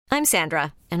I'm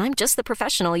Sandra, and I'm just the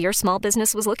professional your small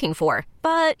business was looking for.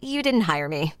 But you didn't hire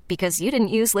me because you didn't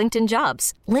use LinkedIn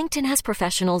Jobs. LinkedIn has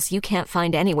professionals you can't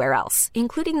find anywhere else,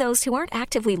 including those who aren't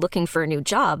actively looking for a new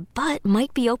job, but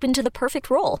might be open to the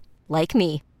perfect role, like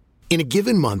me. In a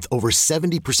given month, over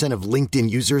 70% of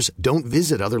LinkedIn users don't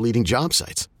visit other leading job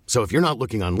sites. So if you're not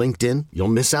looking on LinkedIn, you'll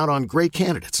miss out on great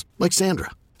candidates like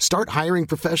Sandra. Start hiring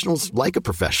professionals like a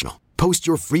professional. Post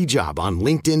your free job on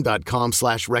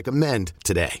linkedin.com/recommend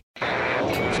today.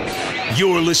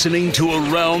 You're listening to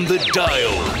Around the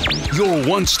Dial, your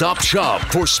one-stop shop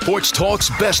for sports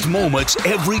talk's best moments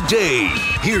every day.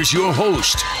 Here's your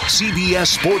host, CBS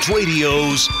Sports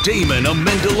Radio's Damon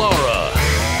Amendolara.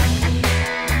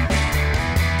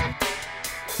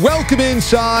 Welcome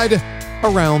inside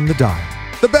Around the Dial,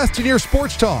 the best in your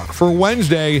sports talk for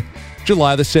Wednesday,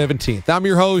 July the 17th. I'm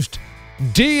your host,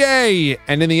 DA,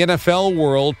 and in the NFL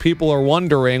world, people are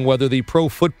wondering whether the Pro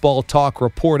Football Talk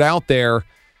report out there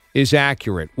is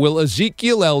accurate. Will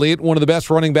Ezekiel Elliott, one of the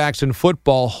best running backs in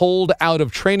football, hold out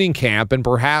of training camp and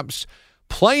perhaps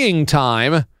playing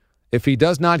time if he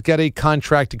does not get a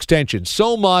contract extension?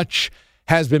 So much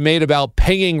has been made about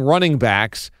paying running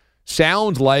backs.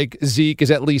 Sounds like Zeke is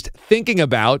at least thinking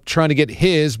about trying to get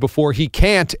his before he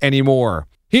can't anymore.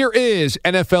 Here is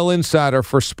NFL insider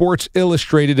for Sports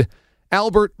Illustrated,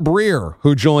 Albert Breer,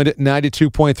 who joined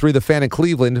 92.3 The Fan in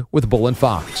Cleveland with Bull and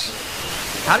Fox.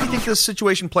 How do you think this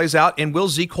situation plays out, and will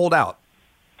Zeke hold out?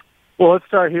 Well, let's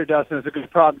start here, Dustin. It's a good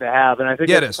problem to have, and I think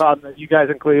it's a problem that you guys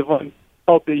in Cleveland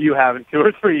hope that you have in 2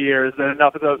 or 3 years, that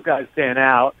enough of those guys stand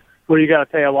out, where you got to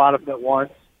pay a lot of them at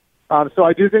once. So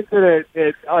I do think that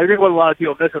I think what a lot of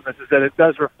people miss on this is that it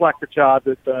does reflect the job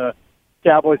that the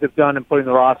Cowboys have done in putting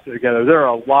the roster together. There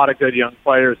are a lot of good young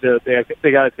players there that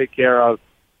they got to take care of.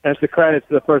 And it's a credit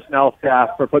to the personnel staff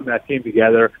for putting that team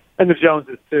together, and the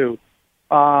Joneses too.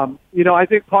 I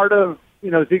think part of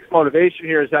Zeke's motivation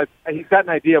here is that he's got an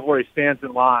idea of where he stands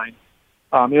in line.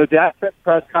 Dak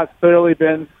Prescott's clearly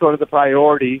been sort of the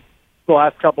priority the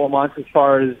last couple of months as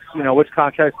far as which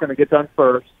contract's going to get done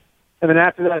first, and then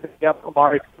after that, I think you have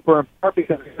Amari Cooper in part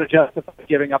because he's going to justify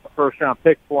giving up a first-round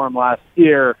pick for him last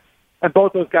year, and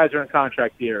both those guys are in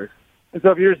contract years. And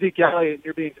so if you're Zeke Elliott and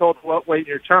you're being told to wait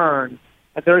your turn,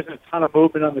 and there isn't a ton of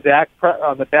movement on the Dak front,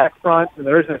 and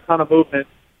there isn't a ton of movement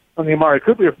on the Amari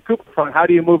Cooper front, how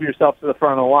do you move yourself to the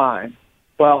front of the line?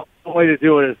 Well, the way to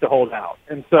do it is to hold out.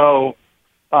 And so,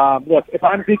 look, if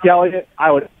I'm Zeke Elliott,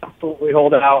 I would absolutely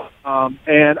hold out.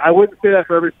 And I wouldn't say that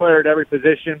for every player at every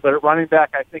position, but at running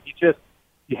back, I think you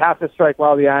have to strike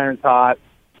while the iron's hot.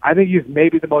 I think he's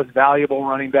maybe the most valuable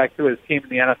running back to his team in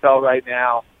the NFL right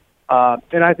now.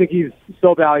 And I think he's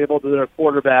so valuable to their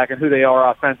quarterback and who they are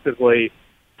offensively.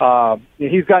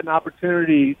 He's got an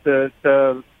opportunity to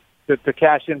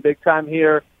cash in big time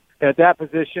here. And at that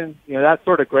position, that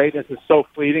sort of greatness is so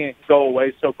fleeting and can go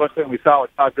away so quickly. And we saw it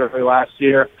with Todd Gurley last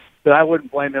year. That I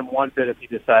wouldn't blame him one bit if he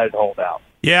decided to hold out.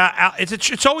 Yeah,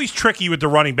 it's always tricky with the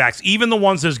running backs, even the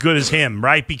ones as good as him,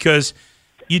 right? Because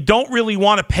you don't really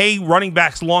want to pay running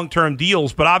backs long-term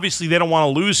deals, but obviously they don't want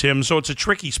to lose him, so it's a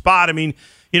tricky spot. I mean,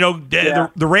 the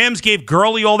Rams gave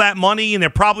Gurley all that money, and they're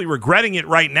probably regretting it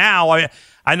right now.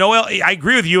 I know. I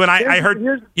agree with you, and I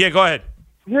heard. Yeah, go ahead.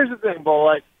 Here's the thing,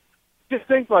 Bull. Just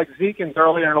think Zeke and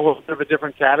Gurley are in a little bit of a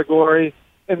different category.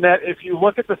 In that, if you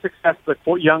look at the success of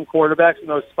the young quarterbacks in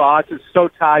those spots, it's so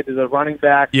tied to the running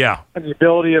back and the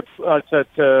ability of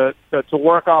to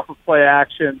work off of play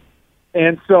action.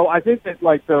 And so I think that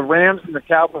the Rams and the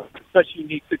Cowboys are in such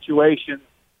unique situations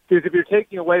because if you're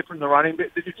taking away from the running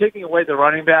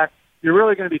back, you're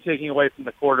really going to be taking away from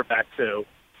the quarterback too.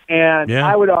 And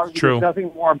I would argue there's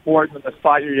nothing more important than the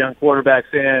spot your young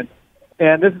quarterback's in.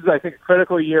 And this is, I think, a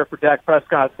critical year for Dak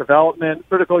Prescott's development,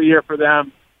 critical year for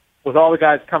them with all the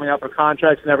guys coming up for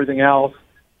contracts and everything else.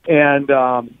 And,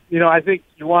 I think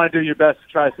you want to do your best to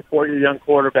try to support your young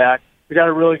quarterback. We got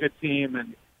a really good team.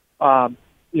 And, I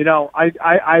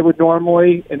would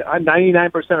normally, and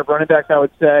 99% of running backs, I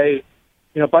would say,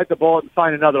 bite the bullet and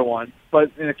find another one.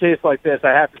 But in a case like this, I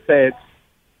have to say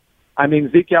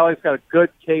Zeke Elliott's got a good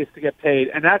case to get paid.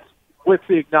 And that's with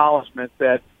the acknowledgement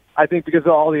that I think because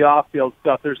of all the off-field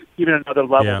stuff, there's even another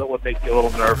level that would make you a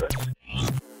little nervous.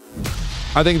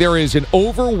 I think there is an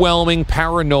overwhelming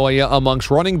paranoia amongst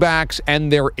running backs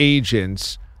and their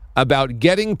agents about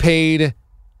getting paid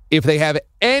if they have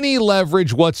any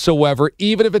leverage whatsoever,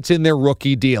 even if it's in their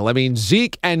rookie deal. I mean,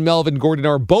 Zeke and Melvin Gordon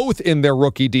are both in their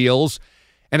rookie deals,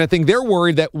 and I think they're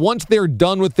worried that once they're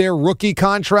done with their rookie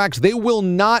contracts, they will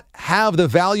not have the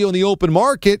value in the open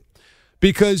market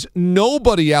because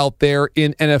nobody out there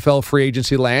in NFL free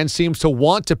agency land seems to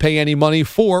want to pay any money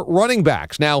for running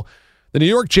backs. Now, The New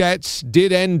York Jets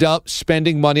did end up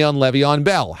spending money on Le'Veon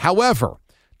Bell. However,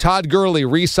 Todd Gurley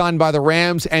re-signed by the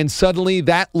Rams, and suddenly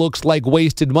that looks like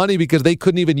wasted money because they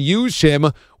couldn't even use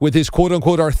him with his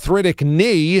quote-unquote arthritic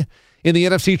knee in the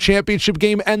NFC Championship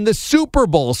game and the Super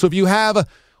Bowl. So if you have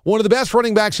one of the best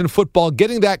running backs in football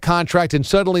getting that contract and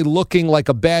suddenly looking like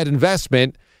a bad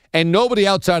investment, and nobody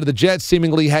outside of the Jets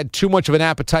seemingly had too much of an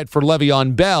appetite for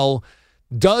Le'Veon Bell,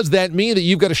 does that mean that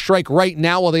you've got to strike right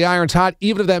now while the iron's hot,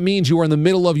 even if that means you are in the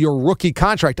middle of your rookie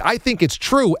contract? I think it's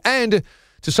true. And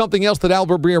to something else that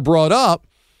Albert Breer brought up,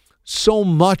 so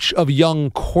much of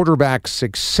young quarterback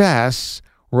success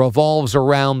revolves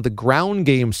around the ground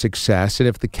game success. And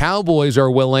if the Cowboys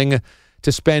are willing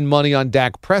to spend money on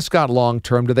Dak Prescott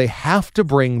long-term, do they have to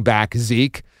bring back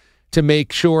Zeke to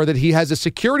make sure that he has a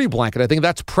security blanket? I think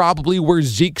that's probably where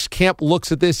Zeke's camp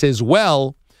looks at this as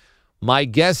well. My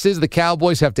guess is the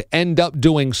Cowboys have to end up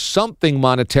doing something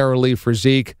monetarily for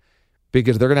Zeke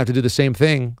because they're going to have to do the same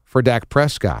thing for Dak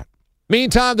Prescott.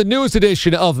 Meantime, the newest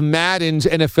edition of Madden's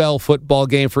NFL football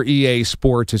game for EA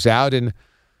Sports is out, and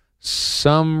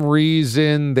some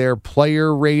reason their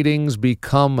player ratings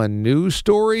become a news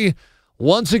story.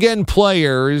 Once again,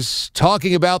 players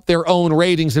talking about their own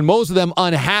ratings, and most of them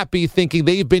unhappy, thinking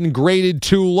they've been graded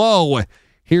too low.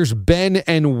 Here's Ben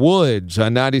and Woods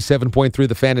on 97.3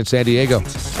 The Fan in San Diego.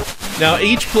 Now,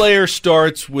 each player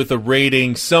starts with a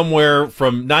rating somewhere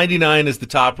from 99 is the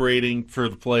top rating for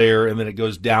the player, and then it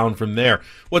goes down from there.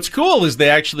 What's cool is they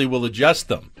actually will adjust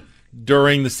them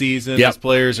during the season. As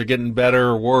players are getting better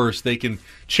or worse, they can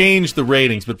change the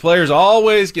ratings. But players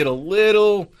always get a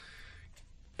little...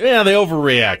 Yeah, they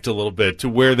overreact a little bit to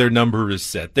where their number is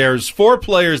set. There's 4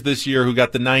 players this year who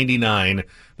got the 99,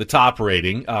 the top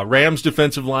rating. Rams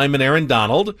defensive lineman Aaron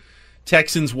Donald,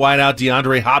 Texans wideout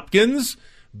DeAndre Hopkins,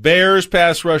 Bears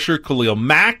pass rusher Khalil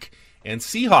Mack, and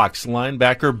Seahawks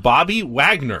linebacker Bobby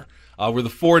Wagner were the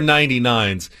 4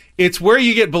 99s. It's where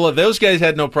you get below. Those guys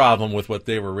had no problem with what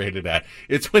they were rated at.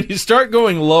 It's when you start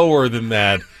going lower than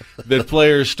that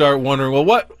players start wondering,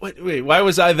 well, wait, why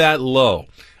was I that low?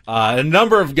 A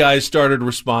number of guys started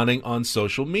responding on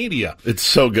social media. It's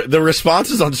so good. The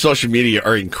responses on social media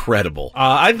are incredible.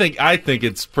 I think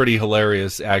it's pretty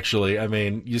hilarious, actually. I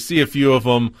mean, you see a few of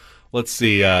them. Let's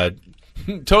see.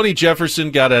 Tony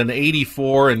Jefferson got an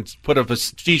 84 and put up a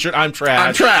T-shirt. I'm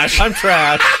trash.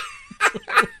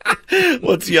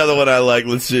 What's the other one I like?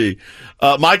 Let's see.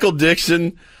 Michael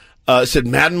Dixon said,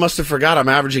 Madden must have forgot I'm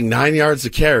averaging 9 yards a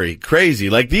carry. Crazy.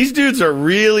 Like, these dudes are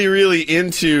really, really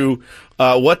into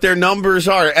what their numbers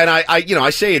are. And I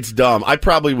say it's dumb. I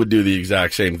probably would do the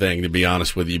exact same thing, to be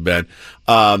honest with you, Ben.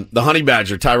 The Honey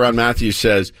Badger, Tyrann Matthews,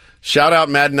 says, shout out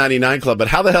Madden 99 Club, but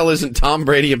how the hell isn't Tom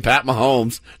Brady and Pat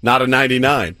Mahomes not a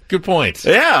 99? Good point.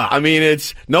 Yeah, I mean,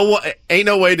 ain't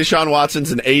no way Deshaun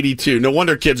Watson's an 82. No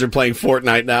wonder kids are playing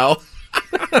Fortnite now.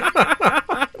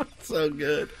 So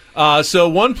good. So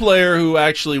one player who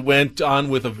actually went on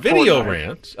with a video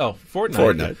rant. Oh,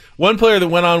 Fortnite. One player that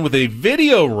went on with a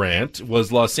video rant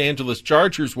was Los Angeles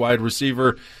Chargers wide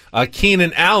receiver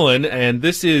Keenan Allen, and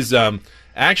this is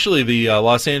actually the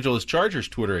Los Angeles Chargers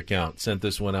Twitter account sent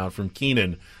this one out from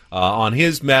Keenan on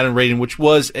his Madden rating, which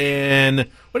was what did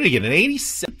he get, an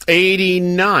 87?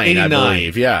 89, I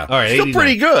believe, yeah. All right, still 89.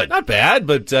 Pretty good. Not bad,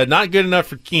 but not good enough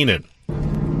for Keenan.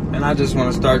 And I just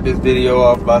want to start this video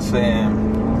off by saying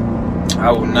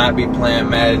I will not be playing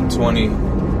Madden 20,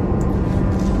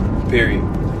 period.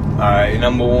 Alright,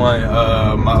 number one,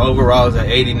 my overall is an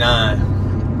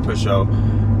 89, for sure.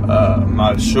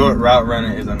 My short route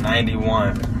running is a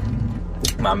 91.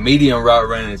 My medium route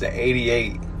running is an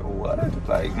 88. What?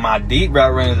 Like, my deep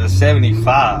route running is a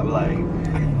 75. Like,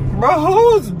 bro,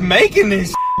 who's making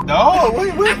this dog?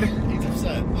 What?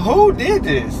 Who did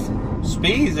this?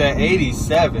 Speed's at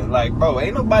 87. Like, bro,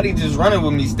 ain't nobody just running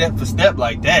with me step for step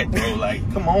like that, bro. Like,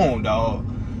 come on, dog.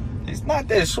 It's not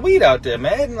that sweet out there,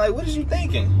 man. Like, what is you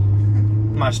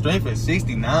thinking? My strength is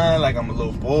 69, like I'm a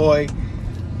little boy.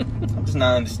 I'm just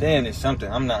not understanding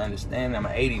something. I'm not understanding. I'm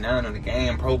an 89 on the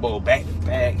game, Pro Bowl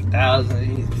back-to-back,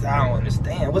 1,000. I don't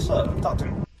understand. What's up? Talk to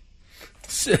me.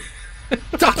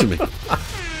 Talk to me.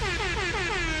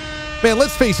 Man,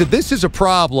 let's face it, this is a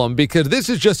problem because this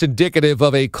is just indicative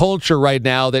of a culture right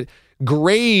now that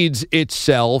grades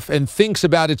itself and thinks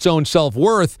about its own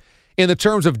self-worth in the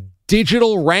terms of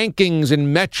digital rankings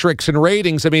and metrics and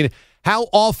ratings. I mean, how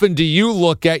often do you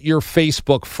look at your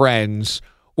Facebook friends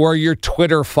or your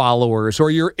Twitter followers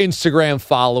or your Instagram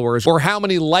followers or how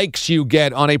many likes you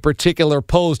get on a particular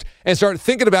post and start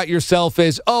thinking about yourself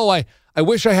as, oh, I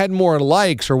wish I had more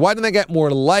likes, or why didn't I get more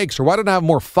likes, or why don't I have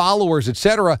more followers,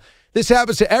 etc. This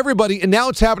happens to everybody, and now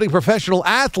it's happening to professional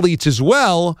athletes as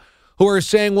well, who are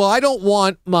saying, well, I don't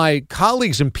want my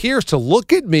colleagues and peers to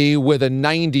look at me with a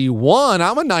 91.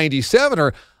 I'm a 97,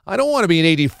 or I don't want to be an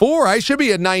 84. I should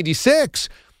be a 96.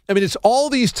 I mean, it's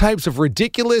all these types of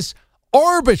ridiculous,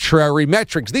 arbitrary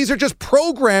metrics. These are just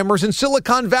programmers in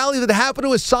Silicon Valley that happen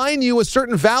to assign you a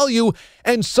certain value,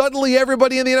 and suddenly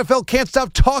everybody in the NFL can't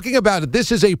stop talking about it.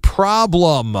 This is a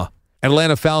problem.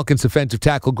 Atlanta Falcons defensive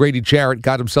tackle Grady Jarrett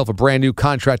got himself a brand new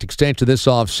contract extension this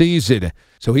offseason.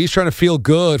 So he's trying to feel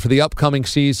good for the upcoming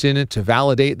season to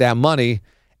validate that money.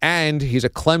 And he's a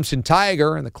Clemson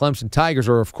Tiger, and the Clemson Tigers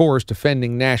are, of course,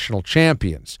 defending national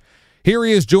champions. Here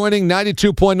he is joining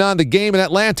 92.9 The Game in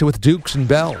Atlanta with Dukes and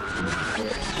Bell.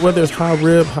 Whether it's high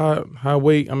rib, high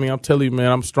weight, I mean, I'm telling you,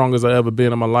 man, I'm strong as I ever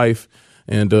been in my life.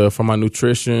 And from my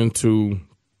nutrition to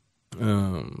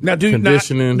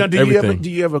conditioning, everything.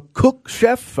 Do you ever cook,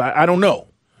 chef? I don't know.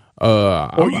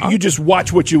 Or you just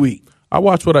watch what you eat? I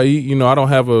watch what I eat. You know, I don't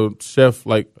have a chef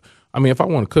like. I mean, if I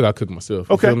want to cook, I cook myself.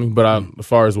 You feel me? But as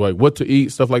far as like what to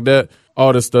eat, stuff like that,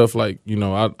 all this stuff, like, you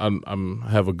know, I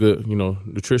have a good, you know,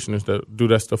 nutritionist that do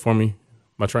that stuff for me.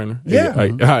 My trainer. Yeah.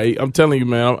 I'm telling you,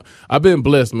 man, I've been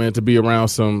blessed, man, to be around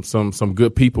some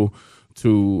good people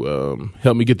to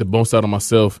help me get the most out of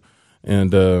myself.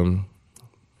 And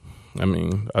I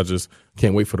mean, I just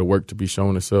can't wait for the work to be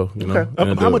shown itself. You know.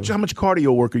 And, how much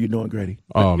cardio work are you doing, Grady?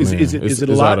 Oh, man, is it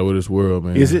a lot? Out of this world,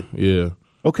 man. Is it? Yeah.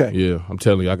 Okay. Yeah, I'm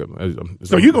telling you.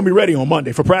 So you're going to be ready on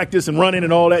Monday for practice and running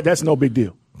and all that? That's no big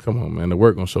deal. Come on, man. The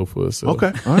work going to show for itself.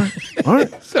 Okay. All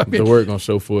right. So, the work going to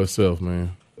show for itself,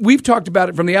 man. We've talked about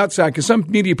it from the outside because some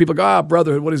media people go,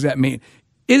 brother, what does that mean?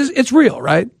 It's real,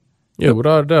 right? Yeah,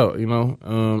 without a doubt. You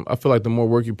know, I feel like the more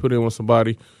work you put in with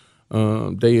somebody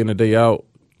day in and day out,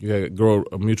 you got to grow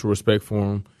a mutual respect for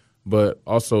them. But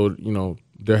also, you know,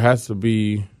 there has to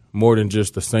be more than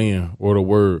just the saying or the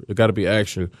word. It got to be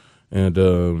action. And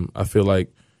I feel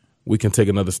like we can take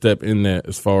another step in that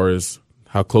as far as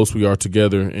how close we are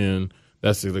together. And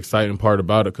that's the exciting part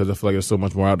about it because I feel like there's so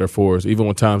much more out there for us. Even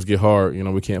when times get hard, you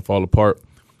know, we can't fall apart.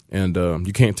 And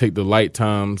you can't take the hard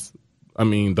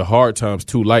times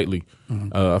too lightly. Mm-hmm.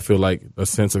 I feel like a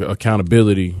sense of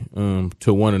accountability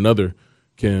to one another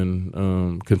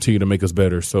can continue to make us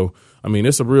better. So, I mean,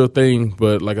 it's a real thing.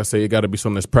 But like I say, it got to be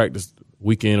something that's practiced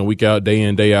week in and week out, day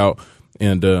in, day out.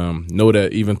 And know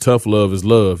that even tough love is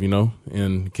love, you know,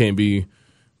 and can't be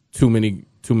too many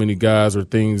guys or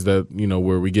things that, you know,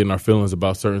 where we get in our feelings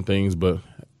about certain things, but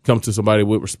come to somebody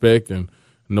with respect and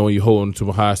knowing you hold them to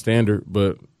a high standard,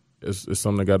 but it's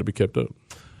something that got to be kept up.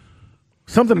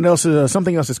 Something else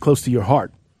is close to your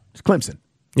heart. It's Clemson.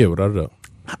 Yeah, without a doubt.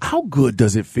 How good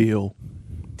does it feel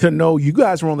to know you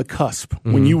guys were on the cusp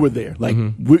when you were there? Like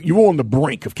you were on the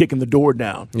brink of kicking the door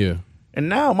down. Yeah. And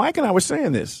now Mike and I were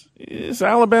saying this. It's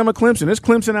Alabama, Clemson. It's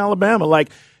Clemson, Alabama. Like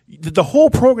the whole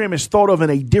program is thought of in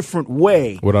a different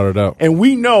way. Without a doubt. And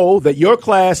we know that your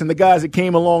class and the guys that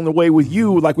came along the way with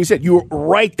you, like we said, you were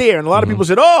right there. And a lot of people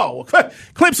said, oh,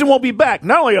 Clemson won't be back.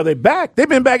 Not only are they back, they've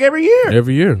been back every year.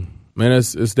 Every year. Man,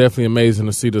 it's definitely amazing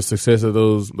to see the success that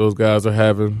those guys are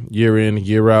having year in,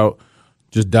 year out,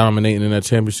 just dominating in that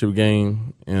championship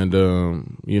game. And,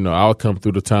 you know, I'll come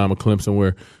through the time of Clemson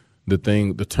where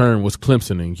the term was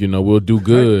Clemsoning. You know, we'll do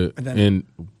good and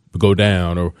go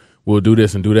down, or we'll do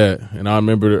this and do that. And I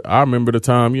remember the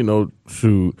time, you know,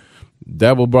 shoot,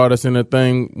 Dabo brought us in that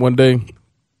thing one day.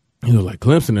 You know, like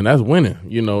Clemson, and that's winning.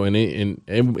 You know, and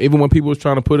even when people was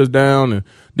trying to put us down and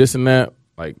this and that,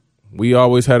 like we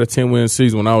always had a 10-win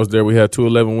season. When I was there, we had 2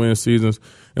 11-win seasons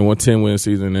and 1 10-win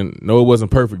season. And no, it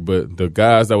wasn't perfect, but the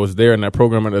guys that was there in that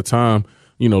program at the time,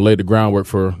 you know, laid the groundwork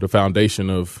for the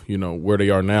foundation of, you know, where they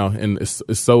are now. And it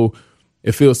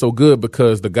feels so good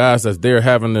because the guys that's there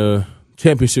having the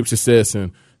championship success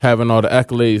and having all the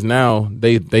accolades now,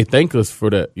 they thank us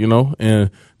for that, you know, and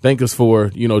thank us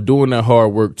for, you know, doing that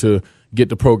hard work to get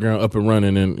the program up and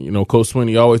running. And, you know, Coach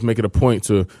Swinney always make it a point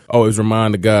to always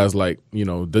remind the guys, like, you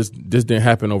know, this didn't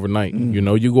happen overnight. You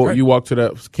know, you walk to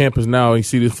that campus now and you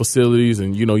see these facilities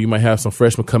and, you know, you might have some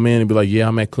freshmen come in and be like, yeah,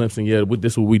 I'm at Clemson. Yeah,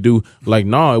 this is what we do. Like,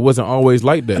 no, it wasn't always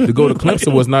like that. To go to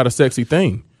Clemson was not a sexy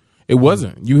thing. It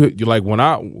wasn't. You like when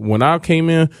I came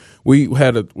in, I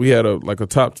had a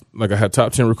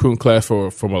top 10 recruiting class for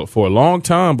a long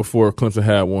time before Clemson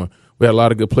had one. We had a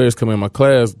lot of good players come in my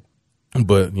class.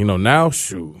 But, you know, now,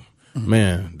 shoot,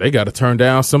 man, they got to turn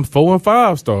down some 4 and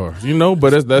 5 stars, you know,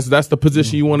 but that's the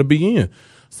position you want to be in.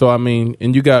 So, I mean,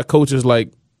 and you got coaches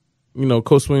like, you know,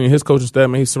 Coach Swinney and his coaching staff,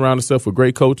 man, he surrounded himself with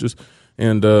great coaches.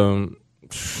 And, I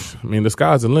mean, the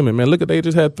sky's the limit, man. Look at, they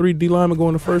just had 3 D linemen go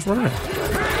in the first round.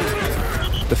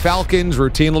 The Falcons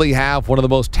routinely have one of the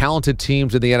most talented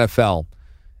teams in the NFL.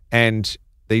 And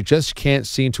They just can't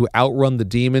seem to outrun the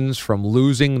demons from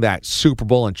losing that Super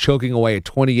Bowl and choking away a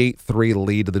 28-3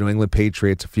 lead to the New England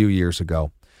Patriots a few years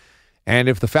ago. And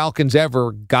if the Falcons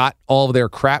ever got all of their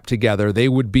crap together, they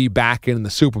would be back in the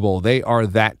Super Bowl. They are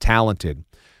that talented.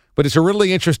 But it's a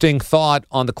really interesting thought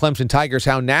on the Clemson Tigers,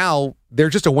 how now they're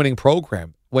just a winning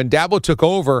program. When Dabo took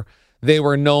over, they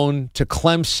were known to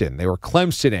Clemson. They were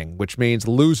Clemsoning, which means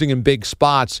losing in big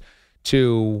spots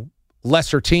to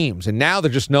lesser teams. And now they're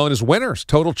just known as winners,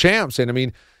 total champs. And, I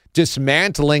mean,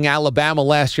 dismantling Alabama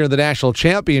last year in the national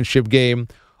championship game.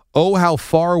 Oh, how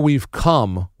far we've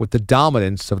come with the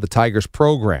dominance of the Tigers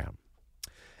program.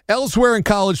 Elsewhere in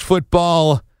college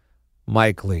football,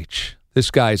 Mike Leach.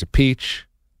 This guy's a peach.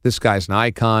 This guy's an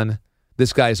icon.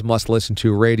 This guy's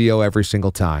must-listen-to radio every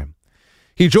single time.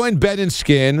 He joined Ben and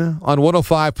Skin on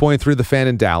 105.3 The Fan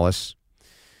in Dallas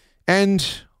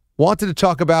and wanted to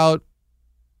talk about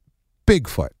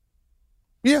Bigfoot.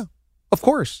 Yeah, of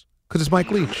course, because it's Mike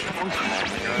Leach.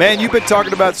 Man, you've been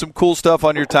talking about some cool stuff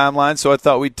on your timeline, so I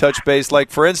thought we'd touch base.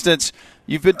 Like, for instance,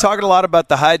 you've been talking a lot about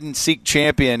the hide-and-seek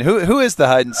champion. Who is the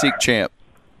hide-and-seek champ?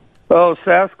 Oh,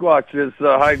 Sasquatch is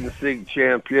the hide-and-seek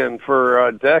champion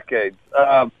for decades.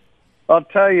 I'll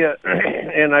tell you,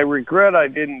 and I regret I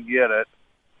didn't get it.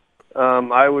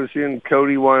 I was in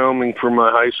Cody, Wyoming for my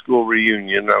high school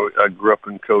reunion. I grew up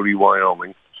in Cody,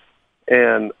 Wyoming.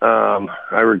 And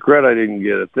I regret I didn't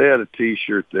get it. They had a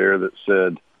T-shirt there that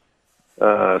said,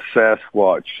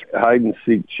 Sasquatch,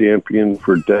 hide-and-seek champion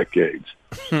for decades.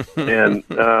 And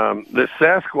the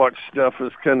Sasquatch stuff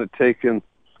has kind of taken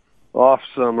off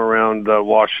some around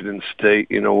Washington State.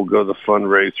 You know, we'll go to the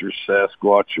fundraisers,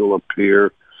 Sasquatch will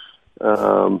appear.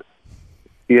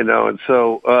 You know, and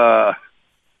so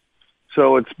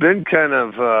it's been kind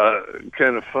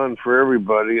of fun for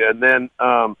everybody. And then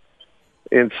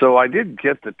and so I didn't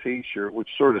get the T-shirt, which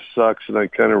sort of sucks, and I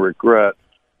kind of regret.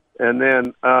 And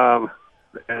then of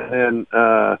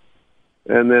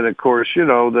course, you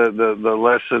know, the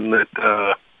lesson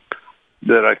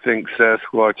that I think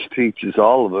Sasquatch teaches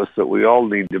all of us, that we all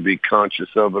need to be conscious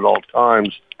of at all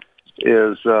times,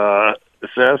 is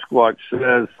Sasquatch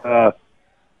says,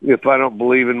 if I don't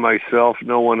believe in myself,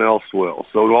 no one else will.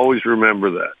 So always remember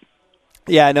that.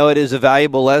 Yeah, I know it is a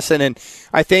valuable lesson, and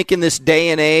I think in this day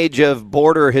and age of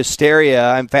border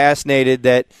hysteria, I'm fascinated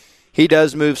that he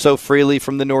does move so freely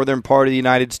from the northern part of the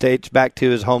United States back to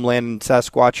his homeland in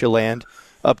Saskatchewan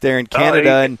up there in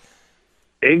Canada.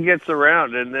 He gets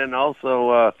around, and then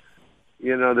also,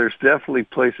 you know, there's definitely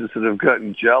places that have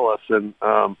gotten jealous and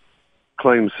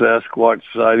claim Sasquatch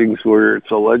sightings where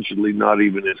it's allegedly not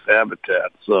even his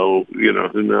habitat. So, you know,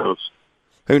 who knows?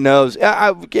 Who knows?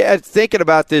 Thinking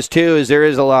about this, too, is there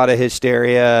is a lot of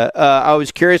hysteria. I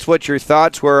was curious what your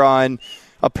thoughts were on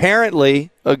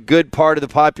apparently a good part of the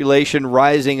population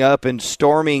rising up and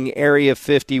storming Area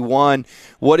 51.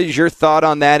 What is your thought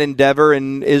on that endeavor,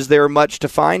 and is there much to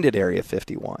find at Area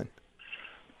 51?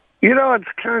 You know,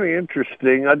 it's kind of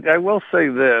interesting. I will say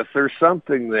this. There's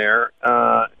something there,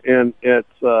 and it's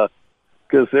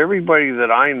because everybody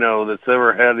that I know that's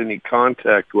ever had any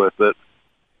contact with it,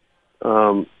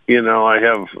 you know, I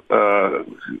have, I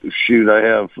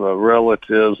have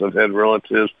relatives. I've had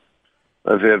relatives.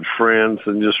 I've had friends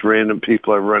and just random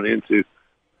people I've run into.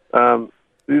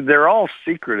 They're all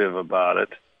secretive about it.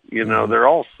 You know, they're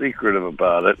all secretive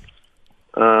about it.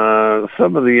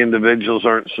 Some of the individuals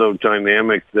aren't so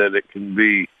dynamic that it can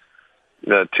be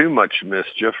too much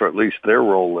mischief, or at least their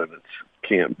role in it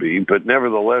can't be. But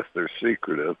nevertheless, they're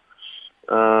secretive.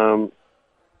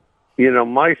 You know,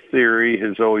 my theory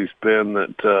has always been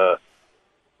that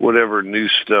whatever new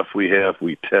stuff we have,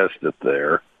 we test it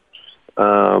there.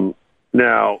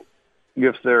 Now,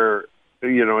 if there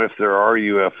are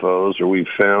UFOs or we've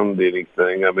found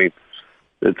anything, I mean,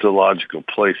 it's a logical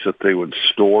place that they would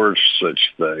store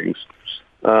such things.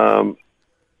 You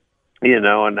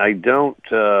know, and I don't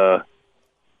know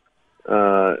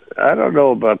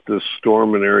about this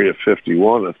storm in Area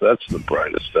 51, if that's the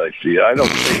brightest idea.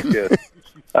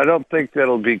 I don't think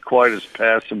that'll be quite as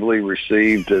passively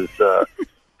received as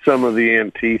some of the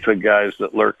Antifa guys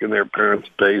that lurk in their parents'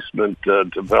 basement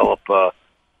develop a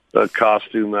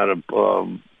costume out of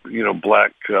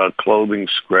black clothing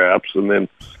scraps and then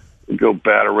go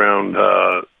bat around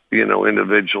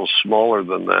individuals smaller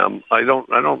than them. I don't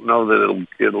know that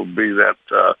it'll be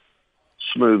that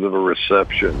smooth of a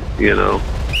reception, you know.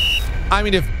 I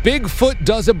mean, if Bigfoot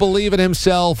doesn't believe in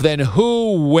himself, then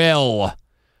who will?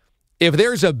 If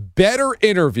there's a better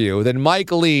interview than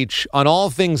Mike Leach on all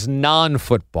things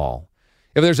non-football,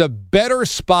 if there's a better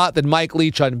spot than Mike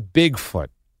Leach on Bigfoot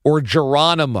or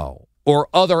Geronimo or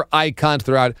other icons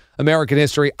throughout American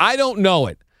history, I don't know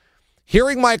it.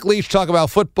 Hearing Mike Leach talk about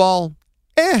football,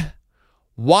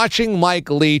 Watching Mike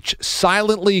Leach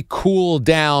silently cool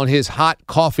down his hot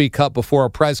coffee cup before a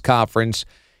press conference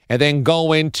and then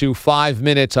go into 5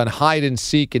 minutes on hide and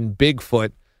seek and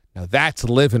Bigfoot, now that's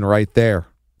living right there.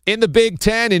 In the Big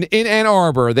Ten and in Ann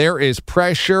Arbor, there is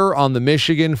pressure on the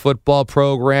Michigan football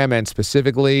program and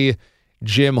specifically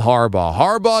Jim Harbaugh.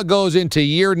 Harbaugh goes into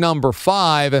year number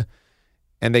 5,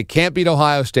 and they can't beat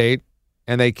Ohio State,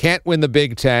 and they can't win the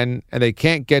Big Ten, and they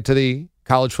can't get to the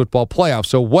college football playoff.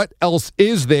 So what else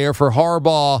is there for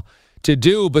Harbaugh to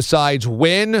do besides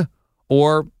win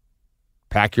or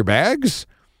pack your bags?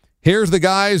 Here's the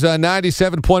guys on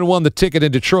 97.1 The Ticket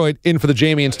in Detroit, in for the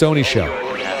Jamie and Stoney Show.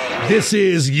 This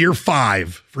is year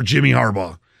 5 for Jimmy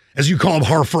Harbaugh, as you call him,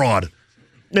 Harfraud.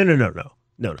 No.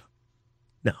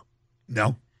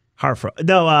 Harfraud.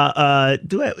 No,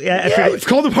 do I? It's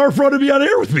called him Harfraud to be on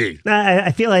air with me.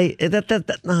 I feel like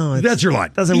that no. That's your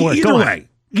line. Doesn't work.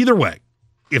 Either way,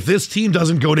 if this team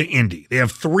doesn't go to Indy, they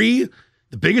have the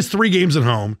biggest 3 games at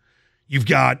home. You've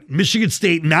got Michigan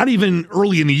State, not even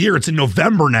early in the year. It's in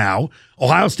November now.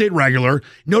 Ohio State regular.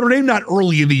 Notre Dame, not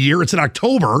early in the year. It's in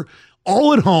October.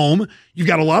 All at home. You've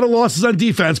got a lot of losses on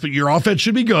defense, but your offense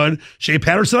should be good. Shea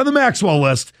Patterson on the Maxwell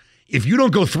list. If you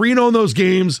don't go 3-0 in those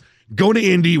games, go to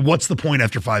Indy, what's the point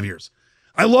after 5 years?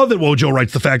 I love that Wojo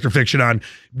writes the fact or fiction on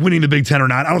winning the Big Ten or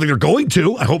not. I don't think they're going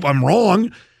to. I hope I'm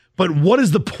wrong. But what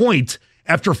is the point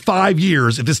after 5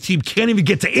 years if this team can't even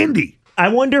get to Indy? I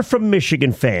wonder from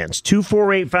Michigan fans,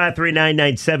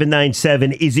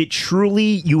 248-539-9797, is it truly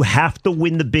you have to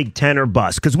win the Big Ten or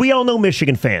bust? Because we all know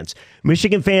Michigan fans.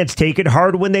 Michigan fans take it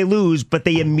hard when they lose, but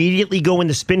they immediately go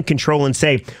into spin control and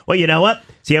say, well, you know what?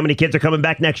 See how many kids are coming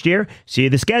back next year? See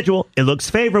the schedule. It looks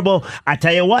favorable. I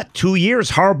tell you what, 2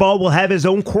 years, Harbaugh will have his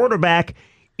own quarterback.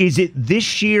 Is it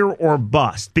this year or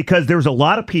bust? Because there's a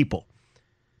lot of people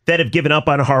that have given up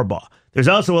on Harbaugh. There's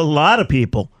also a lot of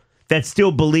people that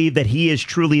still believe that he is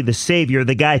truly the savior,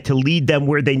 the guy to lead them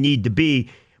where they need to be.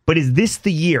 But is this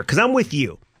the year? Because I'm with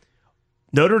you.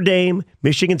 Notre Dame,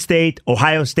 Michigan State,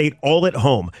 Ohio State, all at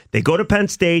home. They go to Penn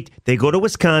State. They go to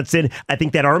Wisconsin. I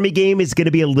think that Army game is going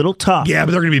to be a little tough. Yeah,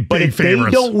 but they're going to be big favorites. But if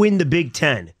they don't win the Big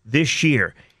Ten this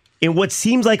year, in what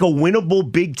seems like a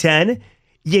winnable Big Ten,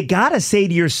 you got to say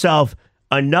to yourself,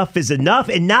 enough is enough,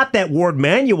 and not that Ward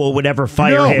Manuel would ever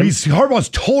fire him. Harbaugh's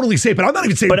totally safe, but I'm not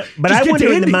even saying. But I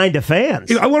wonder in the mind of fans.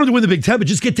 I wanted to win the Big Ten, but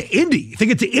just get to Indy. If they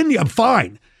get to Indy, I'm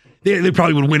fine. They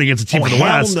probably would win against a team from the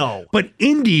West. No. But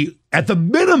Indy, at the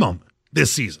minimum,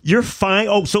 this season. You're fine.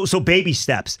 Oh, so baby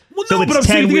steps. Well, so no, but I'm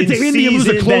saying to get to Indy, it was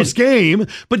a close game,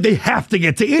 but they have to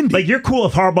get to Indy. Like, you're cool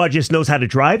if Harbaugh just knows how to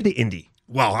drive to Indy.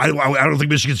 Well, I don't think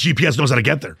Michigan's GPS knows how to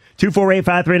get there.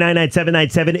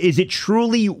 248-539-9797. Is it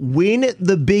truly win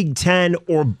the Big Ten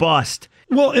or bust?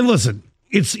 Well, and listen,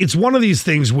 it's one of these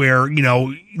things where,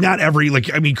 not every,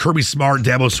 Kirby Smart,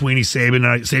 Dabo Swinney,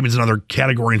 Saban's another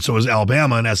category, and so is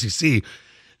Alabama and SEC.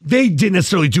 They didn't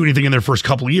necessarily do anything in their first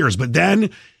couple of years, but then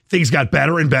things got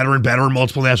better and better and better, and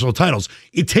multiple national titles.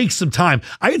 It takes some time.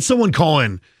 I had someone call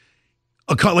in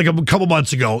a couple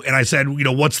months ago, and I said,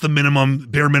 what's the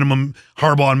bare minimum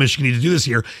Harbaugh and Michigan need to do this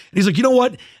year? And he's like, you know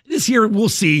what? This year we'll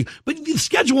see. But the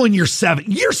schedule in year 7,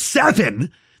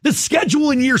 the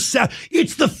schedule in year 7,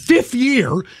 it's the 5th year.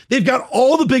 They've got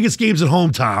all the biggest games at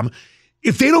home, Tom.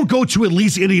 If they don't go to at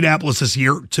least Indianapolis this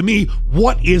year, to me,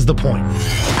 what is the point?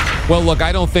 Well, look,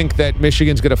 I don't think that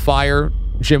Michigan's going to fire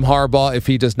Jim Harbaugh if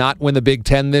he does not win the Big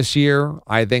Ten this year.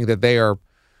 I think that they are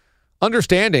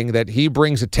understanding that he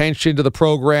brings attention to the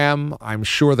program. I'm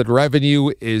sure that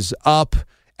revenue is up,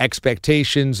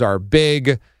 expectations are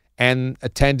big, and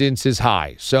attendance is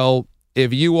high. So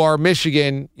if you are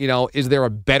Michigan, is there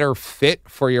a better fit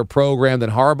for your program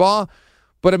than Harbaugh?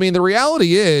 But, the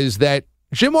reality is that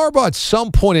Jim Harbaugh at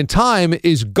some point in time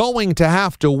is going to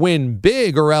have to win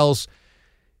big, or else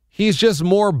he's just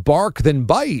more bark than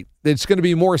bite. It's going to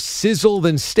be more sizzle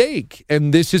than steak.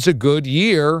 And this is a good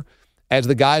year as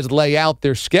the guys lay out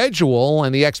their schedule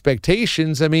and the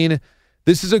expectations.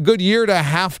 This is a good year to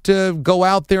have to go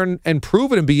out there and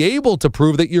prove it and be able to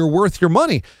prove that you're worth your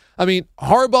money.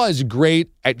 Harbaugh is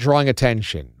great at drawing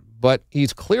attention, but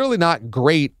he's clearly not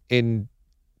great in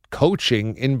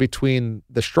coaching in between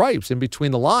the stripes, in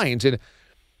between the lines. And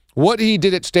what he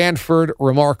did at Stanford,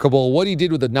 remarkable. What he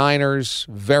did with the Niners,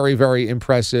 very, very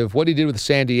impressive. What he did with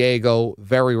San Diego,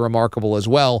 very remarkable as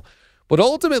well. But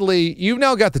ultimately, you've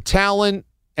now got the talent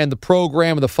and the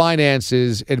program and the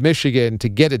finances at Michigan to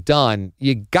get it done.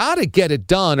 You got to get it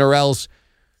done, or else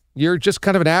you're just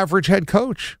kind of an average head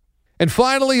coach. And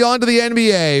finally, on to the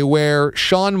NBA, where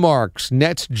Sean Marks,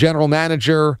 Nets general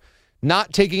manager,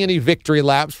 not taking any victory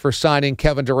laps for signing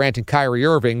Kevin Durant and Kyrie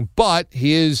Irving, but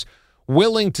he is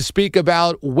willing to speak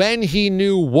about when he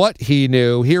knew what he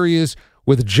knew. Here he is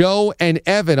with Joe and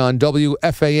Evan on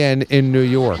WFAN in New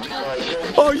York.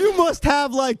 Oh, you must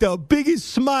have like the biggest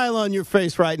smile on your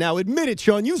face right now. Admit it,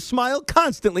 Sean. You smile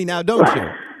constantly now, don't you?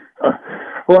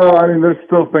 Well, I mean, there's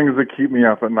still things that keep me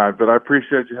up at night, but I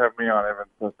appreciate you having me on, Evan,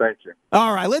 so thank you.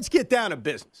 All right, let's get down to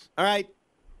business, all right?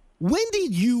 When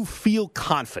did you feel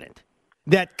confident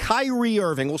that Kyrie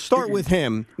Irving, we'll start with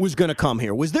him, was going to come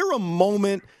here? Was there a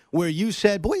moment where you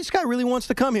said, boy, this guy really wants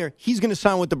to come here. He's going to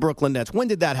sign with the Brooklyn Nets. When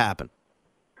did that happen?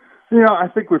 I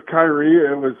think with Kyrie,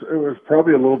 it was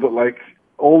probably a little bit like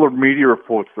all the media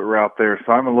reports that were out there.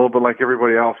 So I'm a little bit like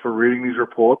everybody else. We're reading these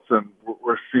reports, and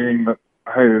we're seeing that,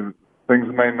 hey, things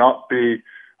may not be,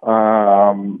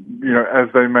 as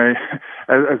they may,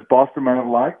 as Boston might have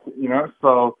liked,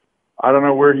 So I don't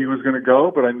know where he was going to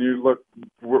go, but I knew, look,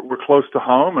 we're close to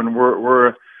home, and we're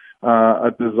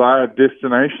a desired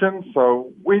destination.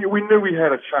 So we knew we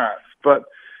had a chance. But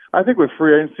I think with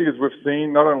free agency, as we've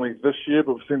seen, not only this year,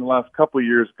 but we've seen the last couple of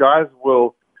years, guys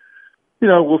will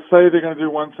say they're going to do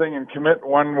one thing and commit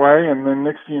one way, and then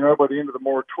next thing you know, by the end of the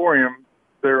moratorium,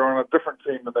 they're on a different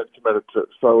team than they'd committed to.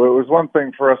 So it was one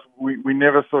thing for us. We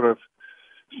never sort of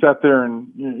sat there and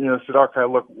said, okay,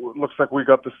 look, looks like we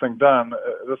got this thing done.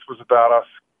 This was about us,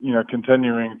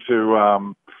 continuing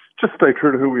to just stay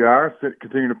true to who we are,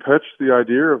 continue to pitch the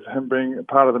idea of him being a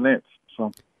part of the Nets.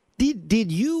 So.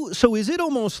 So is it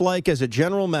almost like as a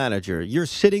general manager, you're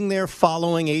sitting there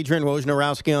following Adrian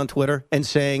Wojnarowski on Twitter and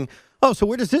saying, oh, so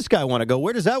where does this guy want to go?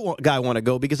 Where does that guy want to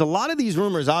go? Because a lot of these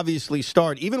rumors obviously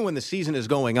start even when the season is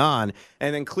going on,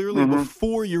 and then clearly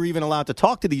before you're even allowed to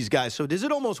talk to these guys. So does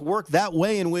it almost work that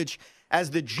way in which, as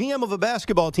the GM of a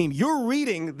basketball team, you're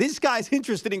reading this guy's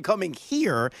interested in coming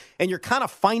here, and you're kind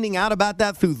of finding out about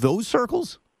that through those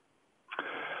circles?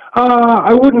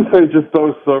 I wouldn't say just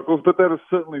those circles, but that is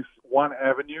certainly one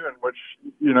avenue in which,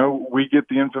 we get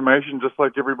the information just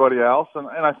like everybody else. And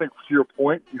I think to your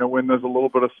point, when there's a little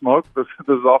bit of smoke,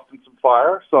 there's often some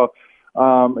fire. So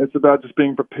it's about just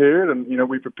being prepared. And,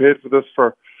 we prepared for this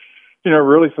for,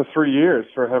 really for 3 years,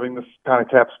 for having this kind of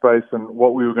cap space and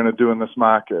what we were going to do in this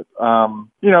market.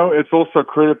 It's also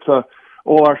credit to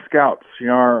all our scouts.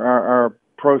 Our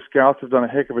pro scouts have done a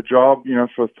heck of a job,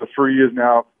 for 3 years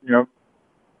now,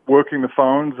 working the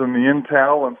phones and the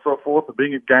intel and so forth, and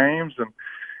being at games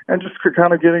and just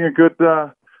kind of getting a good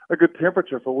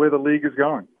temperature for where the league is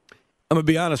going. I'm going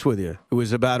to be honest with you. It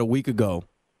was about a week ago.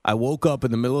 I woke up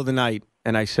in the middle of the night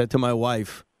and I said to my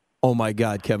wife, oh my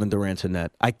God, Kevin Durant's in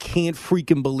that. I can't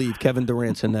freaking believe Kevin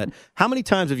Durant's in that. How many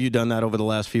times have you done that over the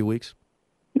last few weeks?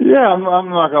 Yeah, I'm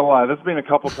not gonna lie. There's been a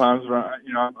couple times where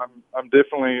I'm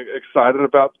definitely excited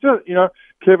about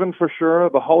Kevin for sure,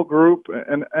 the whole group,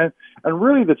 and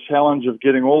really the challenge of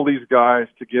getting all these guys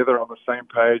together on the same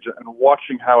page and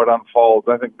watching how it unfolds.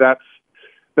 I think that's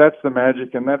the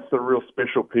magic, and that's the real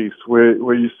special piece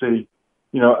where you see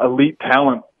elite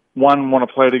talent want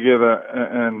to play together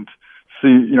and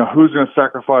see who's going to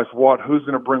sacrifice what, who's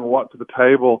going to bring what to the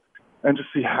table. And just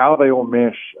see how they all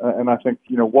mesh. And I think,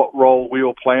 what role we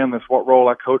all play in this, what role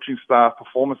our coaching staff,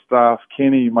 performance staff,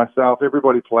 Kenny, myself,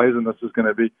 everybody plays in this is going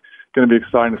to be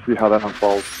exciting to see how that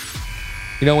unfolds.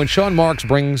 When Sean Marks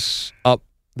brings up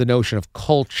the notion of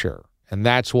culture, and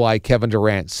that's why Kevin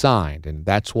Durant signed, and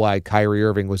that's why Kyrie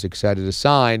Irving was excited to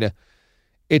sign,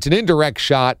 it's an indirect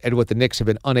shot at what the Knicks have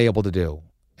been unable to do.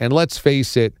 And let's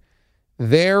face it,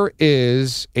 there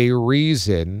is a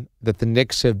reason that the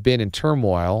Knicks have been in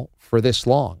turmoil for this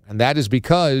long, and that is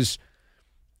because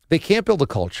they can't build a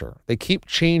culture. They keep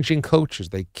changing coaches.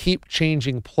 They keep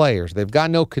changing players. They've got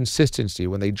no consistency.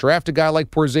 When they draft a guy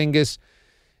like Porzingis,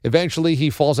 eventually he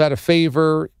falls out of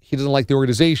favor. He doesn't like the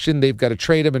organization. They've got to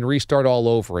trade him and restart all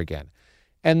over again.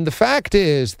 And the fact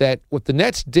is that what the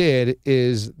Nets did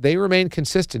is they remained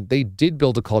consistent. They did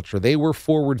build a culture. They were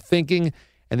forward-thinking,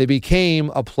 and they became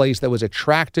a place that was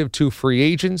attractive to free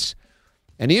agents.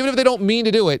 And even if they don't mean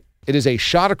to do it, it is a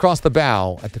shot across the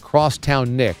bow at the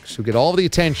crosstown Knicks, who get all the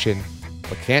attention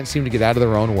but can't seem to get out of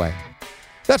their own way.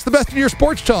 That's the best in your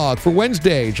sports talk for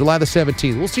Wednesday, July the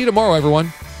 17th. We'll see you tomorrow,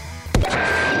 everyone.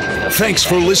 Thanks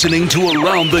for listening to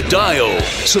Around the Dial.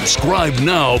 Subscribe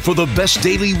now for the best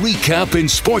daily recap in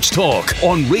sports talk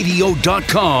on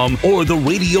radio.com or the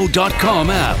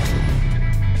radio.com app.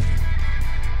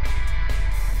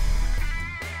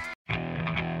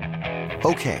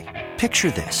 Okay, picture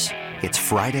this. It's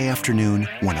Friday afternoon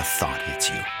when a thought hits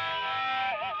you.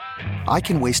 I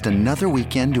can waste another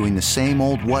weekend doing the same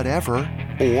old whatever,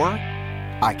 or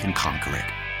I can conquer it.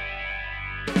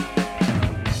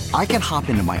 I can hop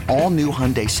into my all-new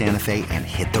Hyundai Santa Fe and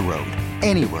hit the road.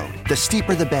 Any road. The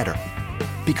steeper, the better.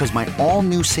 Because my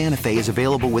all-new Santa Fe is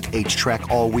available with H-Track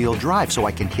all-wheel drive, so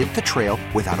I can hit the trail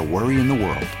without a worry in the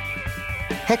world.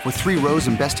 Heck, with 3 rows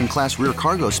and best-in-class rear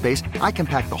cargo space, I can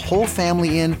pack the whole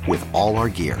family in with all our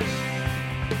gear.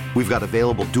 We've got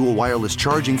available dual wireless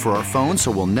charging for our phones,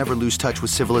 so we'll never lose touch with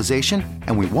civilization,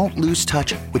 and we won't lose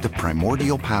touch with the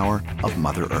primordial power of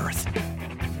Mother Earth.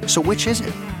 So which is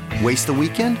it? Waste the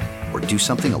weekend or do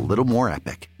something a little more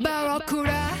epic?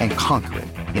 And conquer it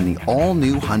in the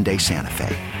all-new Hyundai Santa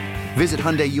Fe. Visit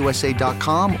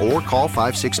HyundaiUSA.com or call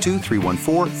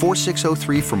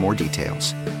 562-314-4603 for more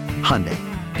details. Hyundai,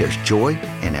 there's joy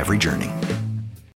in every journey.